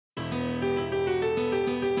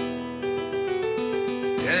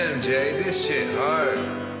Damn, Jay, this shit hard.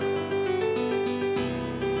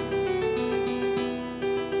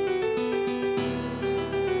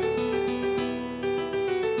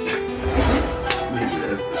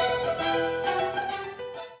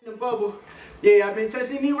 The bubble. Yeah, I've been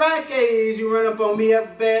testing these rockets. You run up on me,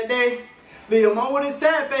 have a bad day. Leave him on with a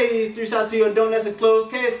sad face. 3 shots to your dome, that's a closed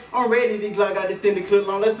case. I'm ready, the Glock got extended clip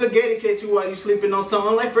long. Let's spaghetti catch you while you sleeping on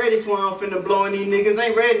something like Freddy Swan. Finna blow and these niggas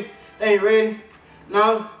ain't ready. They ain't ready.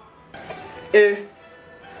 No. Yeah.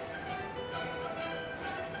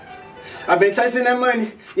 I've been chasing that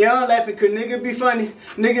money. Yeah, I'm laughing cause nigga be funny.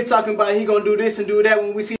 Nigga talking about he gon' do this and do that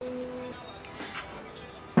when we see.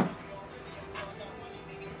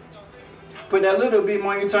 Put that little bit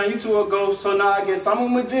more, you turn you to a ghost. So now I guess I'm a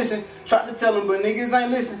magician. Tried to tell him, but niggas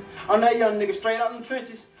ain't listen. I'm that young nigga straight out them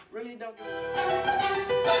trenches. Really don't.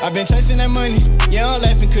 I've been chasing that money. Yeah, I'm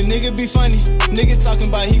laughing cause nigga be funny. Nigga talking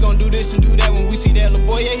about he gon' do this and do that when we see that little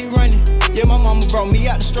boy, yeah, he running. Yeah, my mama brought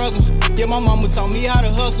me out the struggle. Yeah, my mama taught me how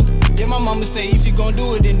to hustle. Yeah, my mama say if you gon' do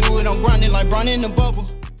it, then do it on grinding like Brown in the boat.